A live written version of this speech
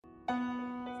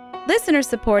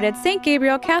Listener-supported St.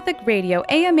 Gabriel Catholic Radio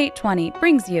AM 820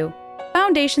 brings you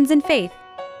Foundations in Faith.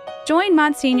 Join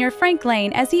Monsignor Frank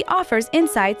Lane as he offers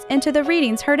insights into the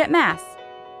readings heard at Mass.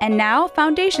 And now,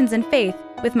 Foundations in Faith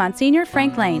with Monsignor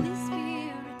Frank Lane.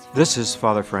 This is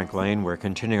Father Frank Lane. We're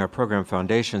continuing our program,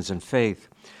 Foundations in Faith.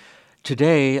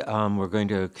 Today, we're going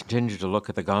to continue to look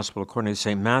at the Gospel according to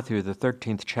St. Matthew, the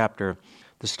 13th chapter,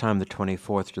 this time the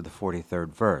 24th to the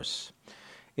 43rd verse.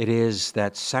 It is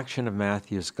that section of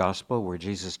Matthew's Gospel where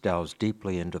Jesus delves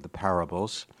deeply into the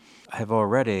parables. I have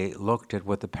already looked at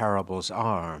what the parables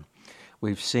are.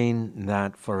 We've seen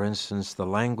that, for instance, the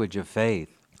language of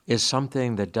faith is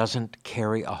something that doesn't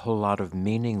carry a whole lot of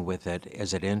meaning with it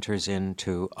as it enters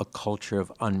into a culture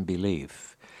of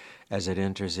unbelief, as it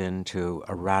enters into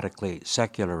a radically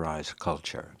secularized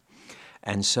culture.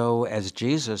 And so as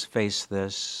Jesus faced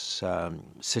this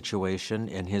situation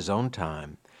in his own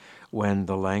time, when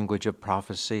the language of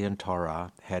prophecy and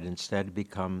Torah had instead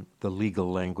become the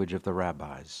legal language of the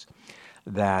rabbis,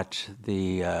 that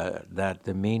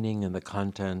the meaning and the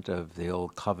content of the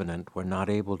Old Covenant were not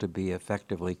able to be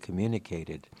effectively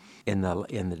communicated in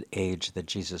the age that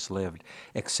Jesus lived,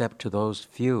 except to those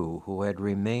few who had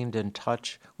remained in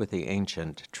touch with the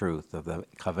ancient truth of the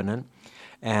covenant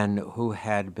and who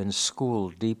had been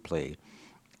schooled deeply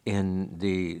in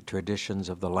the traditions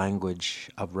of the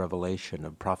language of revelation,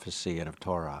 of prophecy, and of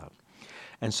Torah.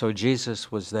 And so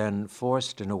Jesus was then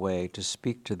forced in a way to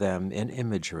speak to them in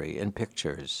imagery, in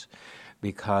pictures,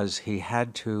 because he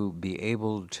had to be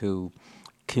able to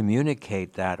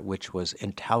communicate that which was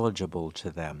intelligible to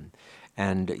them,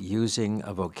 and using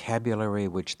a vocabulary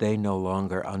which they no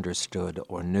longer understood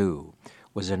or knew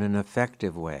was in an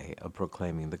effective way of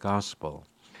proclaiming the gospel.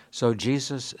 So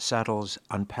Jesus settles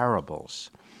on parables.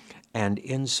 And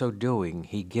in so doing,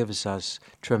 he gives us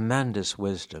tremendous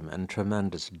wisdom and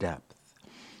tremendous depth.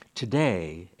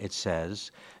 Today, it says,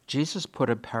 Jesus put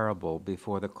a parable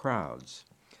before the crowds.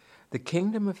 The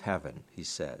kingdom of heaven, he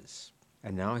says,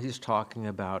 and now he's talking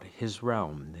about his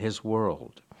realm, his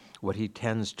world, what he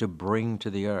tends to bring to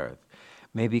the earth,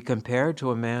 may be compared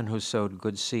to a man who sowed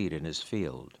good seed in his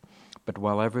field. But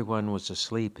while everyone was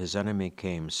asleep, his enemy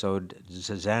came, sowed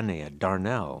zizania,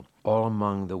 darnel, all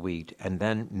among the wheat, and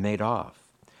then made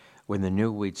off. When the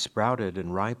new wheat sprouted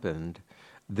and ripened,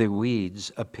 the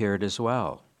weeds appeared as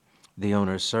well. The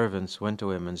owner's servants went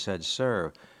to him and said,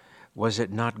 "Sir, was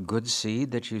it not good seed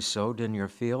that you sowed in your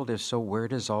field? If so, where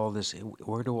do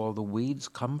all the weeds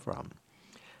come from?"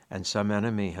 "And some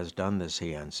enemy has done this,"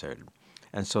 he answered.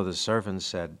 And so the servants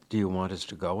said, "Do you want us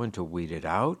to go and to weed it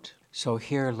out?" So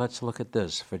here, let's look at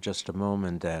this for just a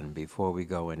moment then, before we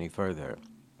go any further.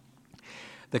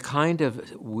 The kind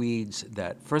of weeds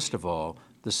that, first of all,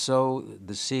 the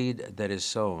seed that is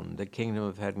sown, the kingdom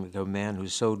of heaven, to a man who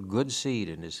sowed good seed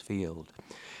in his field.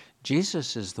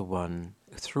 Jesus is the one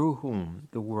through whom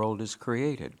the world is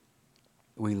created.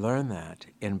 We learn that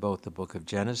in both the book of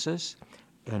Genesis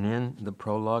and in the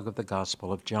prologue of the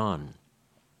Gospel of John.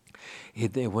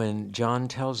 When John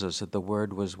tells us that the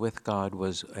Word was with God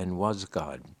was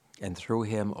God, and through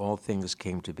him all things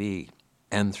came to be,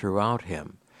 and throughout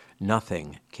him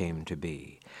nothing came to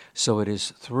be. So it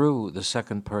is through the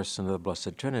second person of the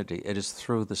Blessed Trinity, it is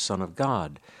through the Son of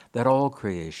God, that all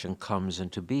creation comes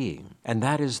into being. And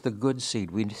that is the good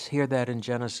seed. We hear that in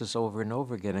Genesis over and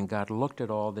over again, and God looked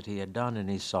at all that he had done, and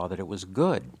he saw that it was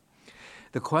good.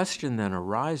 The question then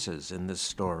arises in this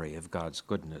story of God's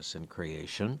goodness in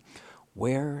creation,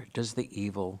 where does the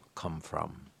evil come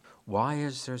from? Why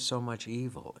is there so much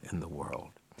evil in the world?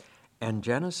 And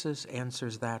Genesis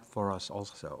answers that for us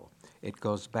also. It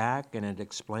goes back and it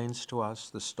explains to us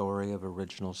the story of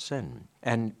original sin.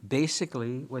 And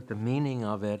basically what the meaning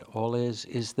of it all is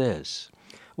this.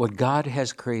 What God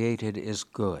has created is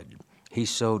good. He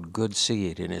sowed good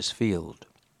seed in his field.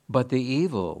 But the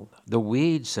evil, the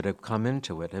weeds that have come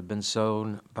into it, have been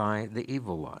sown by the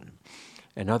evil one.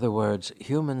 In other words,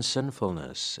 human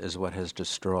sinfulness is what has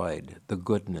destroyed the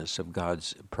goodness of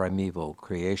God's primeval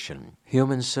creation.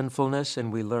 Human sinfulness,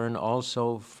 and we learn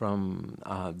also from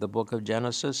the book of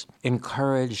Genesis,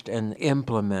 encouraged and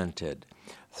implemented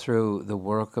through the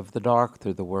work of the dark,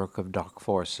 through the work of dark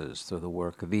forces, through the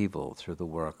work of evil, through the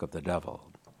work of the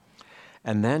devil.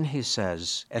 And then he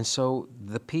says, and so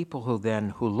the people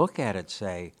who look at it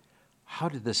say, how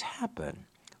did this happen?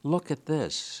 Look at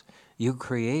this. You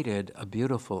created a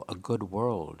good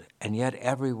world, and yet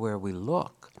everywhere we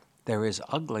look, there is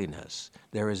ugliness,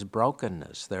 there is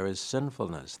brokenness, there is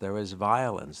sinfulness, there is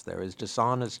violence, there is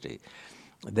dishonesty,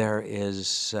 there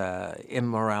is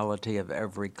immorality of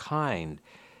every kind.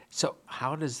 So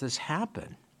how does this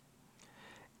happen?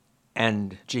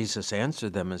 And Jesus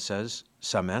answered them and says,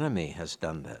 some enemy has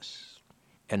done this.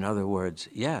 In other words,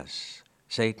 yes,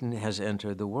 Satan has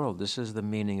entered the world. This is the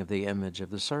meaning of the image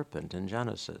of the serpent in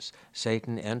Genesis.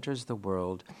 Satan enters the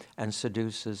world and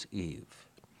seduces Eve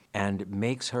and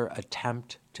makes her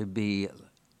attempt to be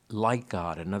like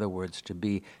God. In other words, to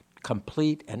be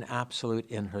complete and absolute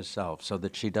in herself so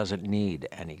that she doesn't need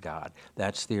any God.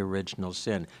 That's the original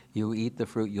sin. You eat the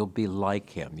fruit, you'll be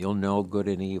like him. You'll know good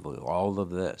and evil, all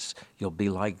of this. You'll be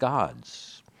like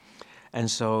gods. And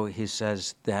so he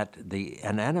says that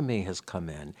an enemy has come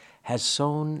in, has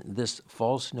sown this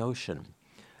false notion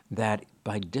that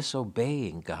by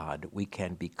disobeying God, we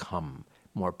can become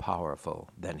more powerful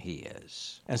than he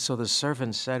is. And so the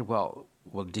servant said, well,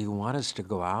 do you want us to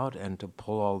go out and to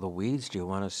pull all the weeds? Do you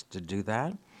want us to do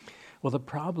that? Well, the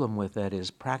problem with that is,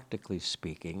 practically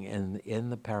speaking, in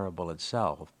the parable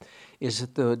itself, is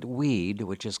that the weed,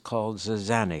 which is called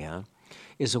zizania,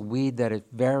 is a weed that it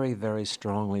very, very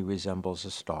strongly resembles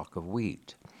a stalk of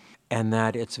wheat, and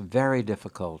that it's very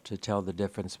difficult to tell the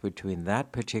difference between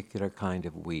that particular kind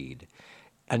of weed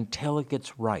until it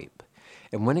gets ripe.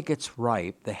 And when it gets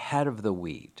ripe, the head of the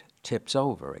wheat tips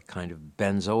over, it kind of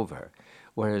bends over,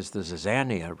 whereas the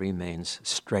zizania remains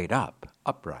straight up,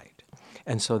 upright.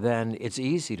 And so then it's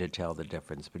easy to tell the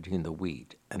difference between the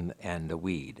wheat and the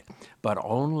weed, but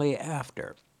only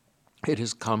after it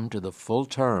has come to the full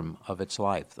term of its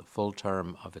life, the full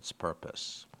term of its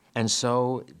purpose. And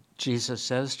so Jesus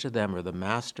says to them, or the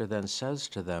master then says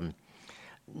to them,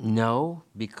 no,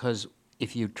 because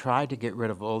if you try to get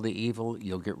rid of all the evil,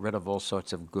 you'll get rid of all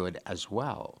sorts of good as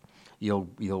well. You'll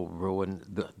ruin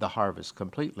the harvest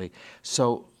completely.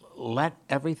 So let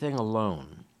everything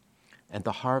alone. At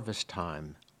the harvest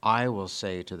time, I will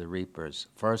say to the reapers,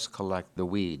 first collect the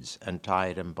weeds and tie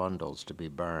it in bundles to be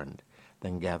burned,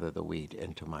 then gather the wheat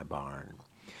into my barn.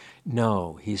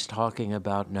 No, he's talking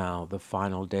about now the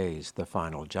final days, the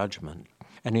final judgment.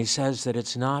 And he says that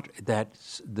it's not that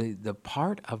the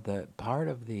part of the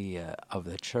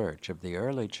church, of the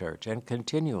early church, and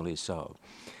continually so,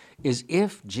 is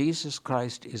if Jesus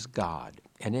Christ is God,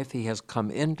 and if he has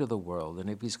come into the world, and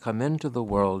if he's come into the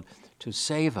world to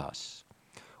save us,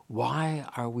 why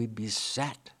are we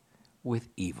beset with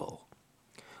evil?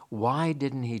 Why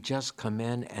didn't he just come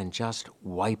in and just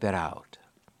wipe it out?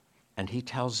 And he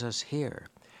tells us here,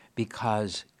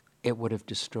 because it would have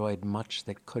destroyed much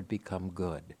that could become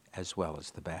good as well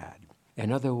as the bad.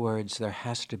 In other words, there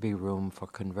has to be room for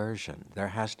conversion. There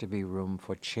has to be room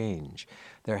for change.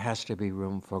 There has to be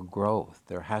room for growth.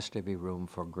 There has to be room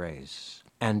for grace.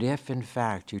 And if, in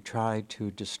fact, you try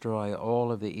to destroy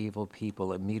all of the evil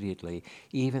people immediately,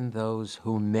 even those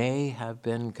who may have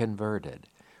been converted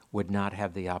would not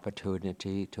have the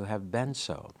opportunity to have been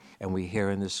so. And we hear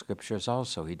in the scriptures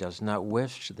also, he does not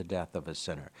wish the death of a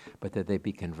sinner, but that they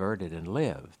be converted and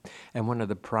live. And one of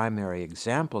the primary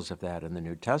examples of that in the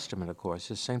New Testament, of course,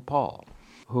 is St. Paul,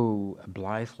 who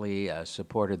blithely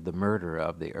supported the murder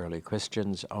of the early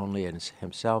Christians, only in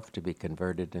himself to be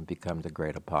converted and become the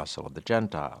great apostle of the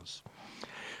Gentiles.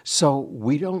 So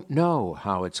we don't know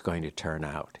how it's going to turn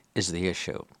out, is the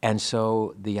issue. And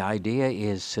so the idea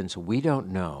is, since we don't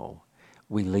know,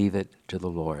 we leave it to the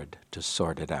Lord to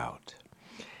sort it out.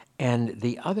 And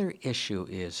the other issue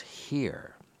is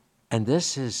here, and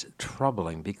this is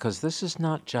troubling because this is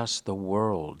not just the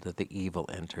world that the evil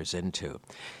enters into.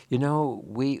 You know,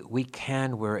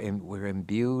 we're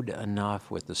imbued enough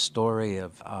with the story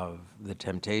of the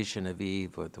temptation of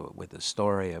Eve, with the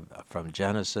story from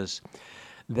Genesis,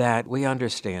 that we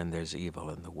understand there's evil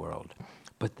in the world.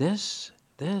 But this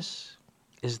is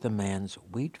the man's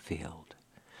wheat field.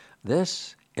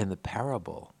 This, in the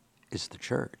parable, is the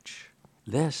church.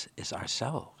 This is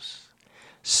ourselves,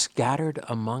 scattered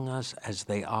among us as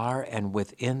they are, and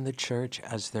within the church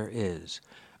as there is,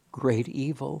 great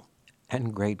evil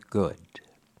and great good.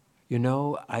 You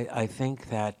know, I think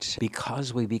that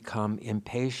because we become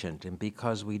impatient and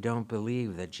because we don't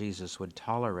believe that Jesus would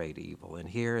tolerate evil, and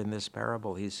here in this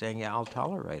parable he's saying, yeah, I'll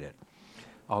tolerate it.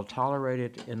 I'll tolerate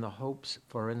it in the hopes,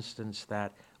 for instance,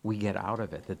 that we get out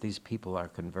of it, that these people are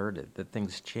converted, that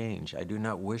things change. I do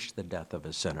not wish the death of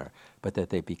a sinner, but that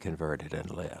they be converted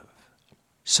and live.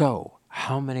 So,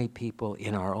 how many people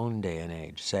in our own day and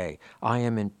age say, I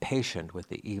am impatient with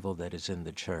the evil that is in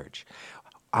the church.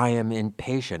 I am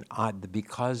impatient.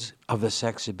 Because of the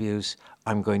sex abuse,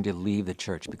 I'm going to leave the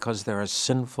church. Because there is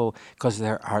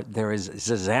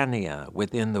zizania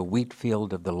within the wheat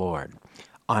field of the Lord,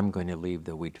 I'm going to leave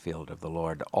the wheat field of the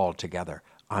Lord altogether.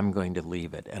 I'm going to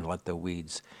leave it and let the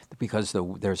weeds, because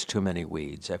there's too many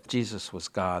weeds. If Jesus was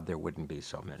God, there wouldn't be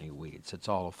so many weeds. It's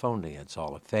all a phony. It's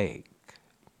all a fake.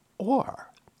 Or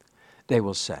They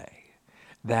will say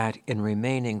that in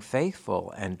remaining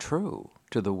faithful and true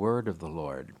to the word of the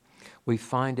Lord, we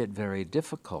find it very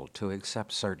difficult to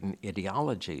accept certain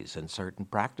ideologies and certain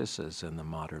practices in the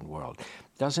modern world.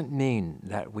 Doesn't mean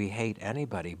that we hate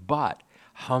anybody, but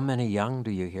how many young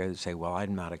do you hear that say, well,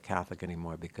 I'm not a Catholic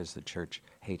anymore because the church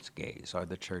hates gays, or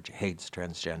the church hates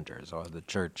transgenders, or the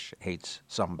church hates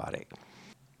somebody?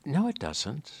 No, it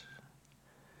doesn't.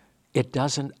 It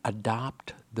doesn't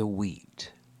adopt the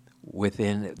wheat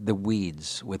within the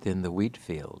weeds within the wheat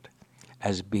field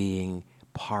as being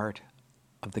part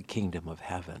of the kingdom of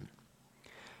heaven.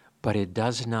 But it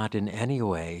does not in any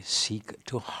way seek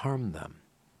to harm them,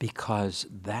 because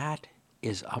that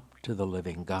is up to the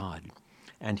living God.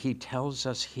 And he tells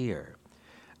us here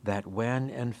that when,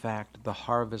 in fact, the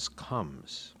harvest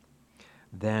comes,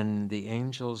 then the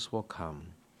angels will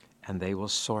come and they will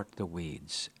sort the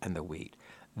weeds and the wheat.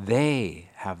 They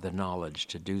have the knowledge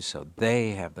to do so.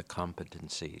 They have the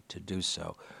competency to do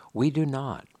so. We do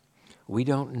not. We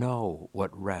don't know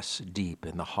what rests deep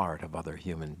in the heart of other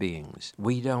human beings.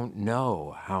 We don't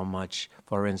know how much,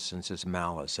 for instance, is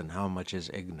malice, and how much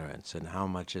is ignorance, and how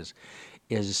much is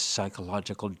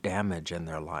psychological damage in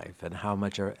their life, and how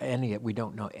much we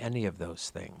don't know any of those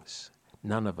things.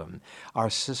 None of them. Our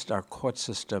court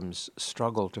systems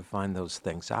struggle to find those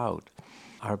things out.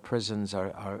 Our prisons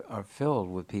are filled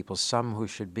with people, some who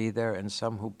should be there and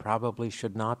some who probably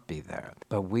should not be there.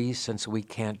 But since we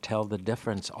can't tell the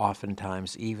difference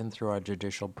oftentimes, even through our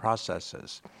judicial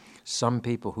processes, some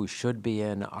people who should be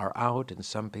in are out, and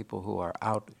some people who are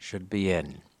out should be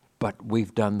in. But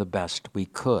we've done the best we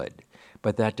could.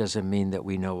 But that doesn't mean that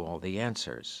we know all the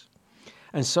answers.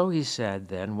 And so he said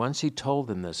then, once he told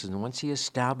them this, and once he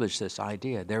established this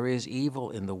idea, there is evil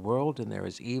in the world and there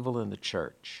is evil in the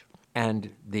church. And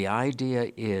the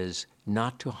idea is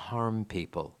not to harm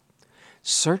people.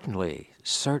 Certainly,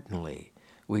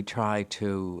 we try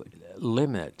to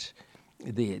limit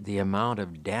the amount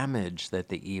of damage that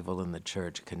the evil in the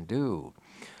church can do.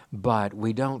 But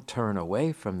we don't turn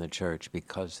away from the church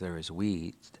because there is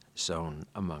weed sown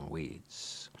among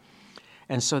weeds.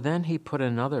 And so then he put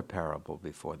another parable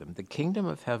before them. The kingdom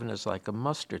of heaven is like a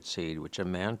mustard seed, which a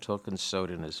man took and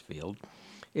sowed in his field.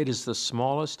 It is the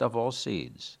smallest of all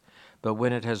seeds, but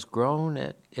when it has grown,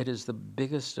 it is the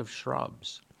biggest of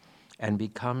shrubs, and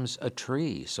becomes a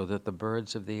tree, so that the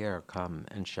birds of the air come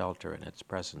and shelter in its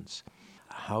presence.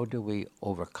 How do we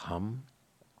overcome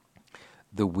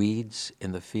the weeds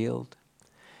in the field?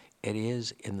 It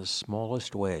is in the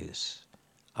smallest ways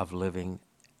of living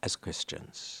as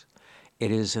Christians.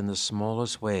 It is in the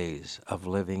smallest ways of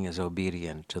living as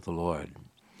obedient to the Lord,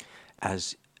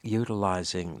 as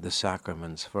utilizing the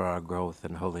sacraments for our growth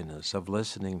in holiness, of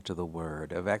listening to the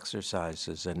Word, of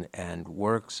exercises and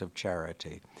works of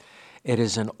charity. It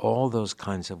is in all those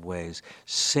kinds of ways,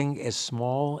 as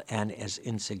small and as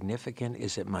insignificant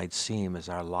as it might seem, as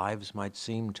our lives might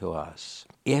seem to us.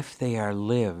 If they are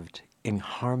lived in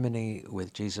harmony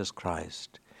with Jesus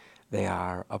Christ, they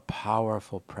are a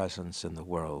powerful presence in the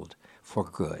world for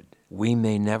good. We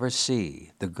may never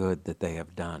see the good that they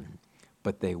have done,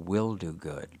 but they will do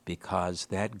good, because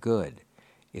that good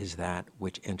is that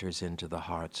which enters into the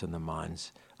hearts and the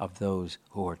minds of those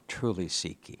who are truly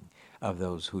seeking, of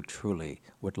those who truly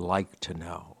would like to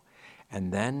know.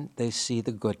 And then they see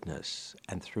the goodness,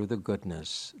 and through the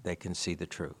goodness they can see the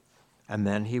truth. And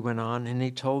then he went on and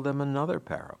he told them another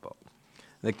parable.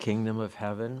 The kingdom of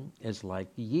heaven is like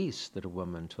yeast that a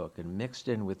woman took and mixed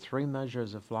in with 3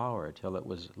 measures of flour till it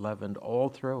was leavened all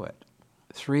through it.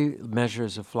 3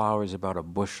 measures of flour is about a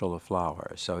bushel of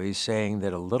flour. So he's saying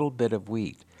that a little bit of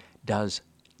wheat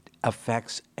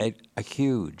affects a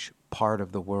huge part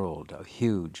of the world, a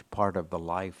huge part of the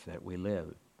life that we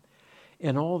live.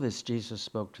 In all this, Jesus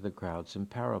spoke to the crowds in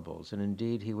parables, and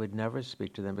indeed he would never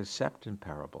speak to them except in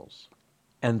parables.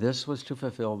 And this was to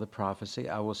fulfill the prophecy,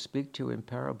 I will speak to you in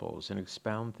parables and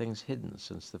expound things hidden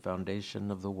since the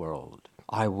foundation of the world.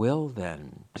 I will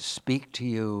then speak to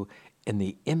you in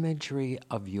the imagery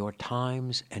of your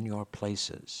times and your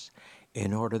places,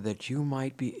 in order that you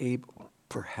might be able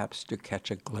perhaps to catch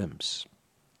a glimpse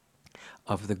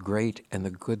of the great and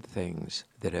the good things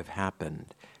that have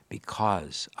happened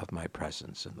because of my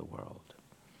presence in the world.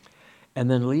 And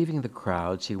then leaving the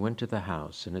crowds, he went to the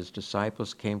house, and his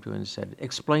disciples came to him and said,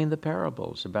 explain the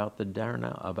parables about the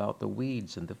darna, about the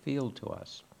weeds in the field to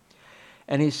us.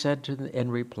 And he said to them in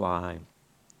reply,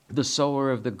 the sower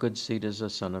of the good seed is the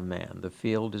Son of Man. The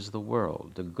field is the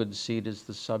world. The good seed is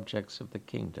the subjects of the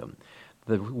kingdom.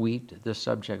 The wheat, the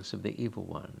subjects of the evil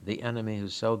one. The enemy who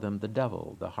sowed them, the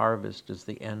devil. The harvest is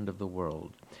the end of the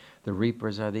world. The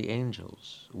reapers are the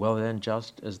angels. Well then,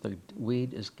 just as the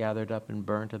wheat is gathered up and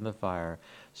burnt in the fire,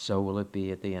 so will it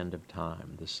be at the end of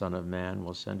time. The Son of Man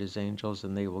will send his angels,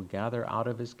 and they will gather out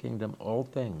of his kingdom all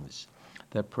things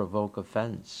that provoke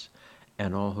offense,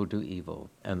 and all who do evil,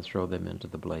 and throw them into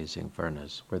the blazing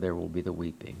furnace, where there will be the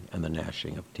weeping and the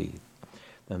gnashing of teeth.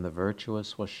 Then the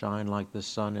virtuous will shine like the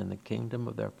sun in the kingdom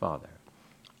of their Father.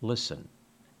 Listen,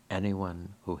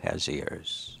 anyone who has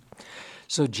ears.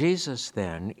 So Jesus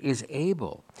then is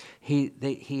able, he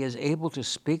is able to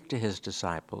speak to his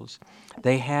disciples.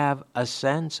 They have a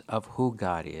sense of who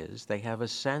God is. They have a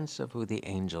sense of who the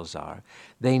angels are.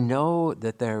 They know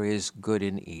that there is good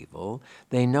and evil.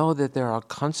 They know that there are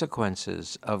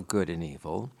consequences of good and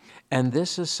evil. And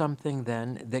this is something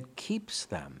then that keeps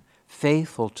them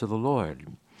faithful to the Lord.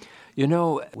 You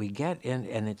know, we get in,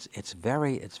 and it's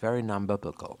very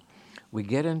non-biblical. We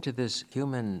get into this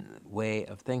human way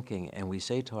of thinking, and we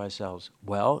say to ourselves,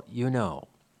 well, you know,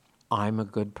 I'm a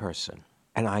good person,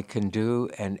 and I can do,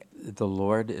 and the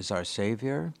Lord is our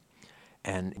Savior,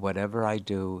 and whatever I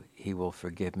do, he will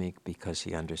forgive me because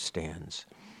he understands.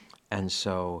 And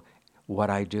so what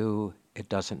I do, it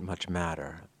doesn't much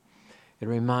matter. It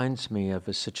reminds me of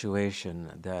a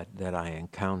situation that I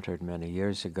encountered many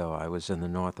years ago. I was in the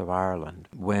north of Ireland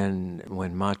when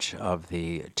much of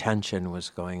the tension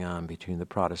was going on between the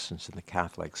Protestants and the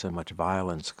Catholics, and much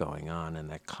violence going on in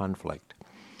that conflict.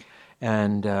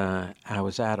 And I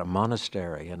was at a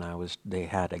monastery, and they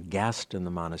had a guest in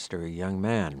the monastery, a young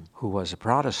man who was a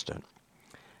Protestant.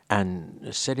 And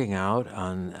sitting out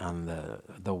on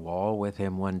the wall with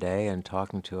him one day and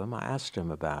talking to him, I asked him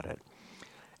about it.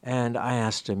 And I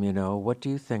asked him, what do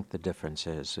you think the difference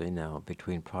is,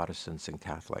 between Protestants and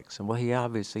Catholics? And well, he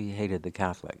obviously hated the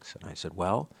Catholics. And I said,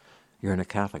 well, you're in a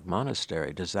Catholic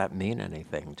monastery. Does that mean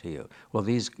anything to you? Well,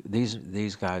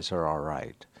 these guys are all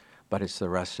right, but it's the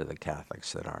rest of the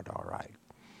Catholics that aren't all right.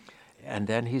 And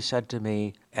then he said to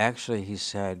me, he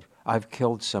said, I've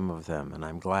killed some of them, and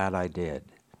I'm glad I did.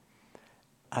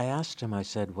 I asked him, I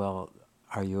said, well,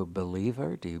 are you a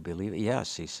believer? Do you believe?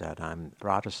 Yes, he said, I'm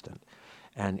Protestant.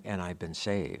 And I've been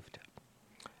saved.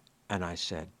 And I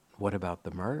said, what about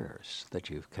the murders that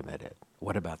you've committed?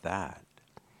 What about that?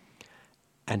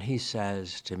 And he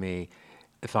says to me,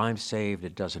 if I'm saved,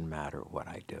 it doesn't matter what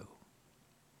I do.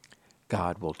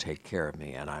 God will take care of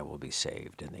me, and I will be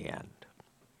saved in the end.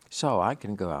 So I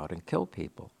can go out and kill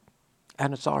people,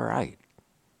 and it's all right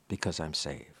because I'm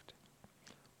saved.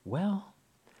 Well,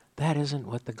 that isn't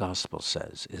what the gospel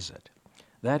says, is it?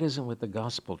 That isn't what the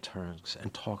gospel turns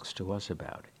and talks to us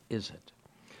about, is it?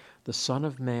 The Son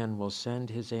of Man will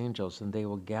send his angels, and they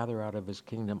will gather out of his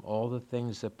kingdom all the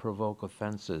things that provoke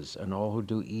offenses and all who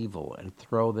do evil, and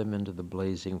throw them into the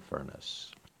blazing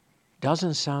furnace.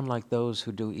 Doesn't sound like those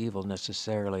who do evil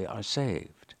necessarily are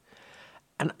saved.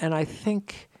 And I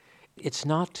think it's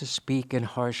not to speak in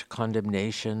harsh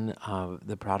condemnation of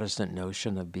the Protestant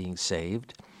notion of being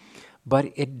saved,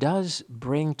 but it does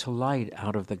bring to light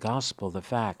out of the gospel the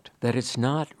fact that it's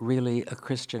not really a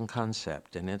Christian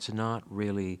concept, and it's not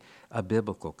really a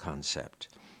biblical concept.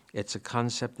 It's a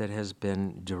concept that has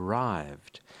been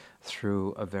derived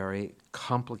through a very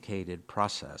complicated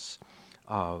process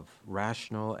of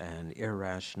rational and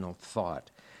irrational thought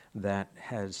that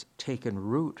has taken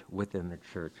root within the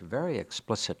church very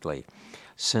explicitly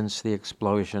since the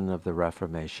explosion of the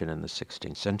Reformation in the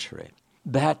 16th century.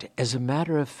 That, as a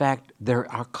matter of fact,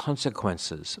 there are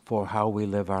consequences for how we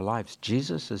live our lives.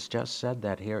 Jesus has just said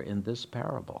that here in this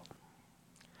parable.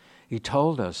 He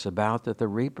told us about that the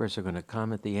reapers are going to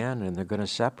come at the end, and they're going to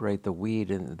separate the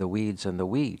weeds and the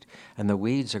wheat, and the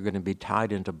weeds are going to be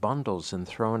tied into bundles and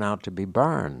thrown out to be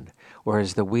burned,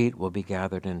 whereas the wheat will be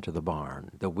gathered into the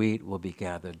barn. The wheat will be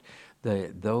gathered.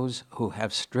 Those who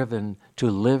have striven to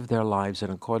live their lives in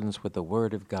accordance with the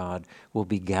Word of God will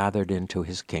be gathered into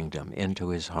his kingdom, into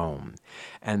his home.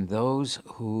 And those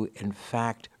who, in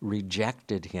fact,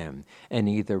 rejected him in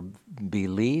either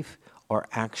belief or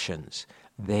actions,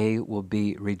 they will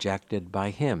be rejected by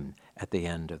him at the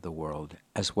end of the world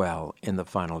as well in the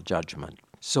final judgment.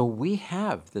 So we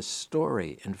have this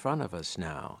story in front of us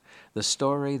now, the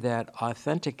story that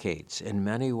authenticates in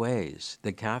many ways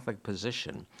the Catholic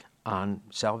position on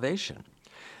salvation,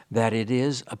 that it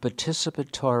is a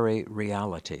participatory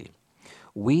reality.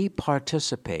 We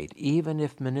participate, even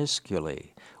if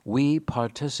minusculely, we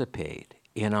participate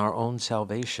in our own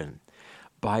salvation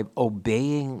by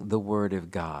obeying the Word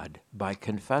of God, by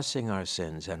confessing our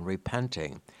sins and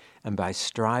repenting, and by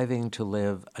striving to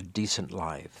live a decent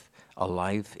life, a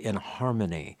life in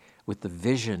harmony with the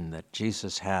vision that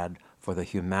Jesus had for the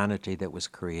humanity that was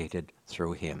created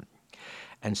through him.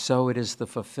 And so it is the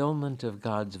fulfillment of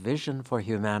God's vision for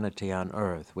humanity on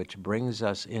earth which brings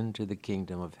us into the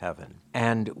kingdom of heaven.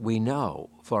 And we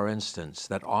know, for instance,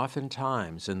 that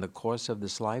oftentimes in the course of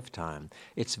this lifetime,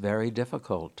 it's very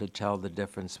difficult to tell the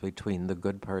difference between the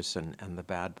good person and the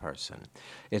bad person.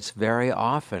 It's very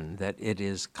often that it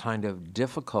is kind of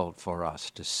difficult for us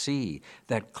to see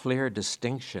that clear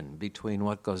distinction between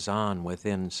what goes on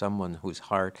within someone whose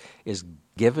heart is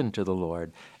given to the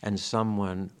Lord and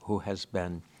someone who has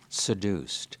been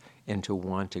seduced into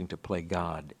wanting to play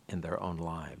God in their own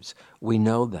lives. We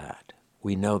know that.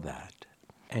 We know that.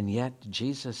 And yet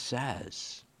Jesus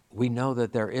says, we know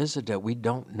that there is a debt. We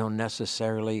don't know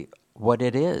necessarily what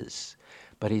it is,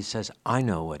 but he says, I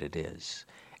know what it is.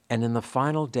 And in the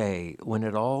final day, when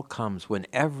it all comes, when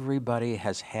everybody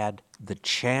has had the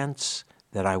chance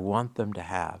that I want them to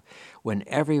have, when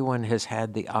everyone has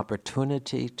had the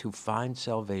opportunity to find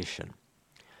salvation,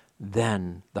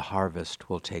 then the harvest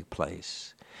will take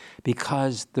place.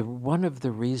 Because one of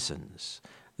the reasons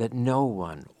that no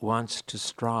one wants to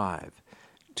strive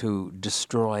to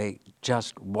destroy,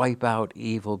 just wipe out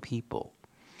evil people,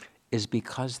 is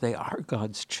because they are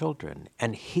God's children,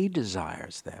 and he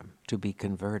desires them to be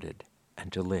converted and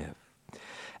to live.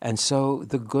 And so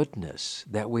the goodness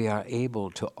that we are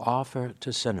able to offer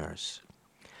to sinners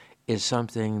is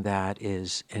something that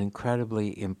is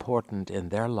incredibly important in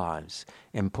their lives,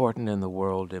 important in the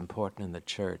world, important in the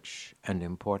church, and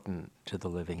important to the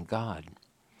living God.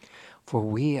 For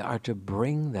we are to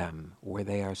bring them where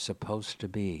they are supposed to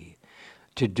be,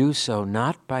 to do so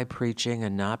not by preaching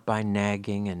and not by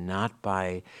nagging and not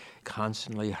by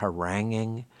constantly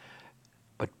haranguing,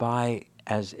 but by,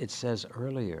 as it says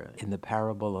earlier in the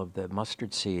parable of the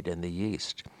mustard seed and the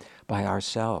yeast, by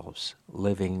ourselves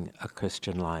living a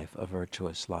Christian life, a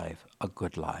virtuous life, a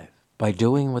good life. By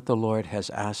doing what the Lord has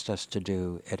asked us to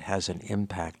do, it has an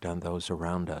impact on those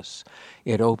around us.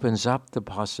 It opens up the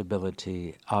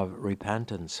possibility of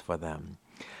repentance for them.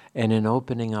 And in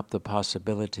opening up the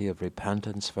possibility of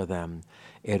repentance for them,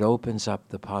 it opens up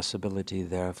the possibility,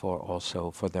 therefore,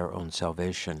 also for their own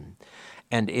salvation.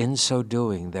 And in so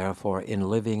doing, therefore, in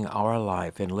living our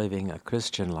life, in living a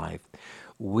Christian life,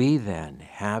 we then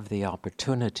have the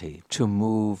opportunity to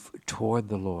move toward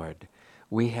the Lord.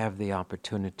 We have the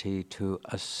opportunity to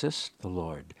assist the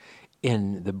Lord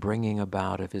in the bringing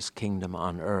about of his kingdom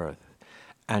on earth.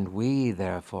 And we,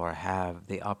 therefore, have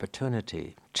the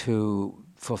opportunity to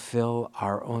fulfill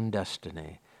our own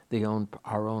destiny,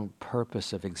 our own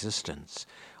purpose of existence,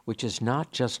 which is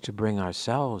not just to bring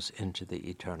ourselves into the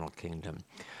eternal kingdom,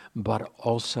 but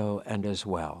also and as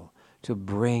well to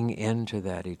bring into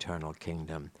that eternal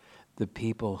kingdom the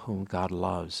people whom God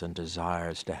loves and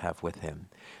desires to have with him,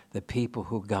 the people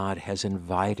who God has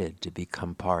invited to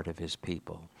become part of his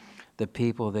people, the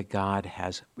people that God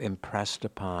has impressed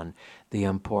upon the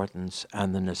importance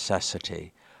and the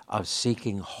necessity of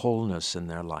seeking wholeness in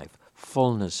their life,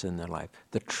 fullness in their life,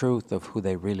 the truth of who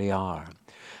they really are.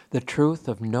 The truth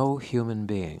of no human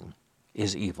being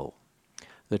is evil.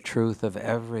 The truth of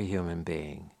every human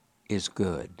being is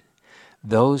good.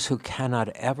 Those who cannot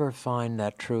ever find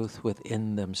that truth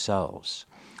within themselves,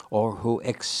 or who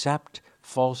accept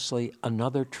falsely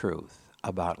another truth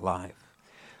about life,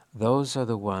 those are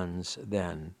the ones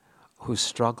then who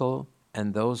struggle,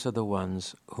 and those are the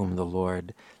ones whom the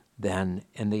Lord then,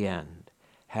 in the end,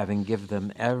 having given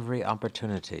them every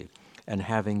opportunity, and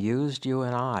having used you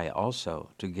and I also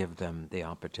to give them the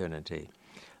opportunity,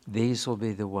 these will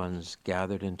be the ones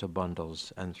gathered into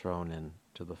bundles and thrown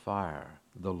into the fire,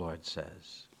 the Lord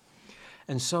says.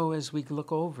 And so as we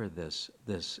look over this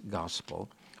gospel,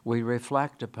 we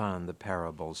reflect upon the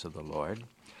parables of the Lord.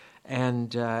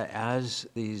 And as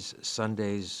these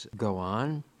Sundays go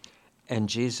on, and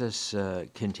Jesus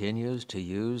continues to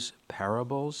use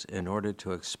parables in order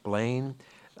to explain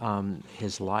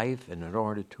his life and in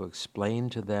order to explain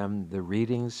to them the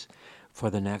readings for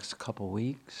the next couple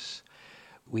weeks,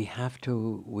 we have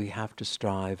to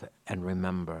strive and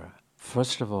remember,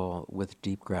 first of all, with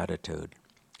deep gratitude,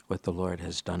 what the Lord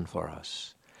has done for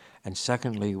us, and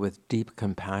secondly, with deep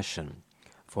compassion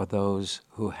for those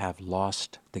who have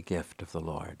lost the gift of the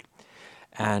Lord,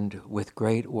 and with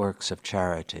great works of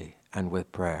charity and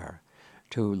with prayer,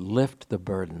 to lift the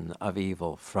burden of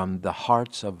evil from the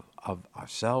hearts of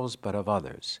ourselves but of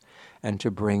others, and to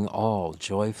bring all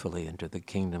joyfully into the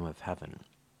kingdom of heaven.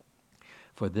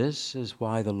 For this is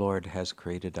why the Lord has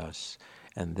created us,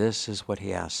 and this is what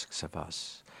he asks of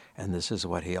us, and this is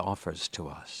what he offers to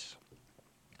us.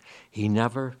 He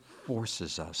never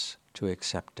forces us to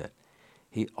accept it.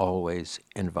 He always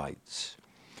invites.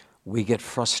 We get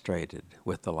frustrated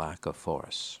with the lack of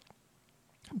force,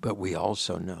 but we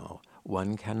also know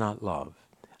One cannot love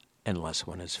unless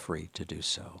one is free to do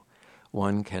so.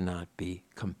 One cannot be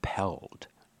compelled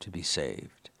to be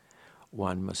saved.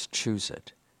 One must choose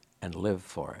it and live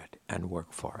for it and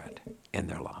work for it in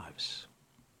their lives.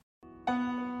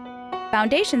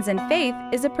 Foundations in Faith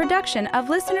is a production of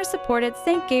listener-supported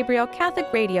St. Gabriel Catholic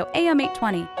Radio AM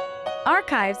 820.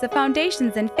 Archives of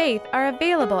Foundations in Faith are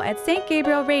available at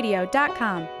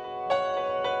stgabrielradio.com.